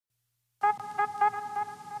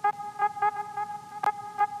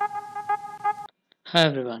Hi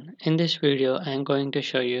everyone, in this video I am going to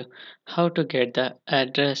show you how to get the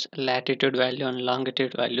address, latitude value and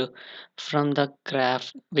longitude value from the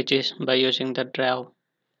graph, which is by using the draw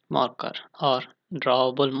marker or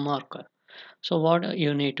drawable marker. So what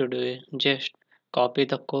you need to do is just copy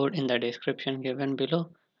the code in the description given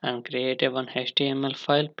below and create a one HTML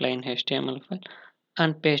file, plain HTML file,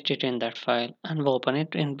 and paste it in that file and open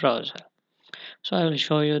it in browser. So I will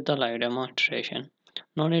show you the live demonstration.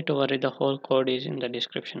 No need to worry, the whole code is in the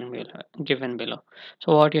description given below.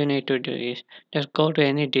 So what you need to do is just go to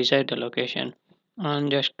any desired location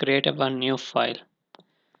and just create a one new file.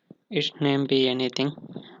 Its name be anything.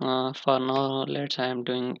 For now, let's I am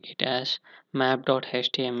doing it as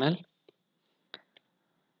map.html.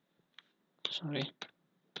 Sorry.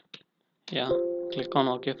 Yeah, click on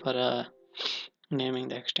OK for naming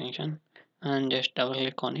the extension and just double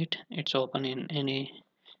click on it. It's open in any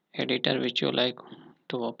editor which you like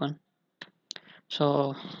to open.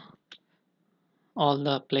 So all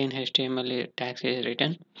the plain HTML tags is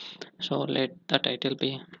written. So let the title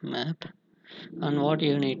be map. And what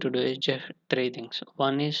you need to do is just three things.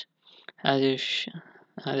 One is as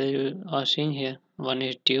you are seeing here, one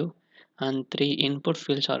is div and three input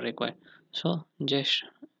fields are required. So just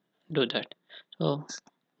do that. So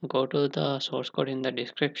go to the source code in the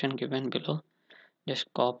description given below.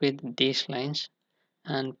 Just copy these lines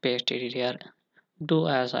and paste it here. Do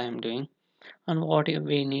as I am doing. And what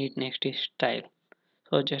we need next is style.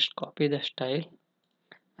 So just copy the style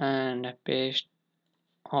and paste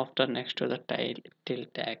after next to the title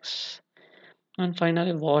tags. And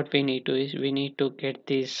finally what we need to is we need to get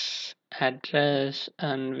this address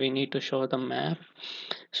and we need to show the map.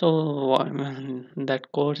 So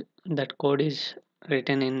that code is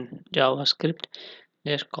written in JavaScript.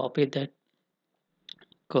 Just copy that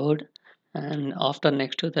code and after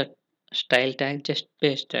next to that style tag just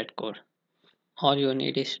paste that code. All you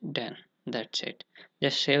need is done. That's it.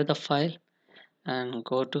 Just save the file and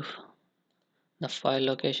go to the file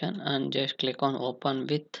location and just click on open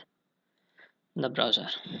with the browser.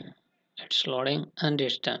 It's loading and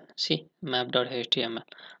it's done. See map.html.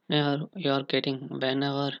 Now you are getting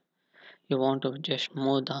whenever you want to just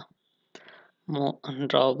move the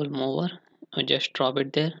drawable mover, you just drop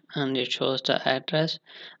it there and it shows the address,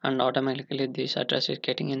 and automatically this address is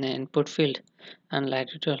getting in the input field and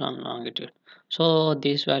latitude and longitude. So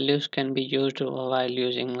these values can be used while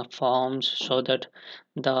using forms so that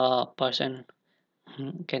the person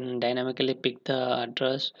can dynamically pick the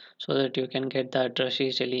address so that you can get the address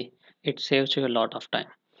easily. It saves you a lot of time.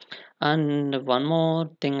 And one more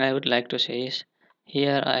thing I would like to say is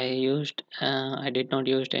here I did not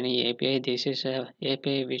use any API. This is a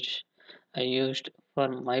API which I used for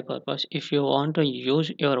my purpose. If you want to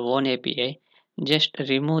use your own API, just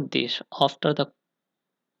remove this after the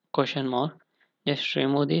question mark. Just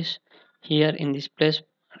remove this here in this place.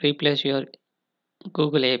 Replace your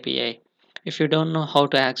Google API. If you don't know how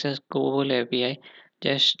to access Google API,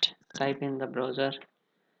 just type in the browser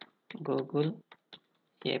Google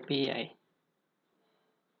API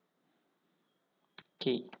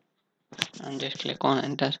key and just click on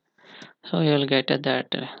enter. So you'll get that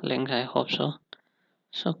link. I hope so.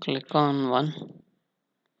 So click on one.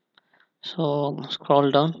 So scroll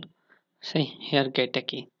down. See here, get a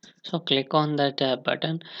key. So click on that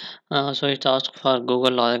button. So it asks for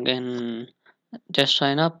Google login. Just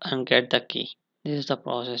sign up and get the key. This is the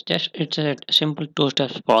process. Just it's a simple two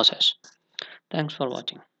steps process. Thanks for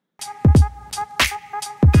watching.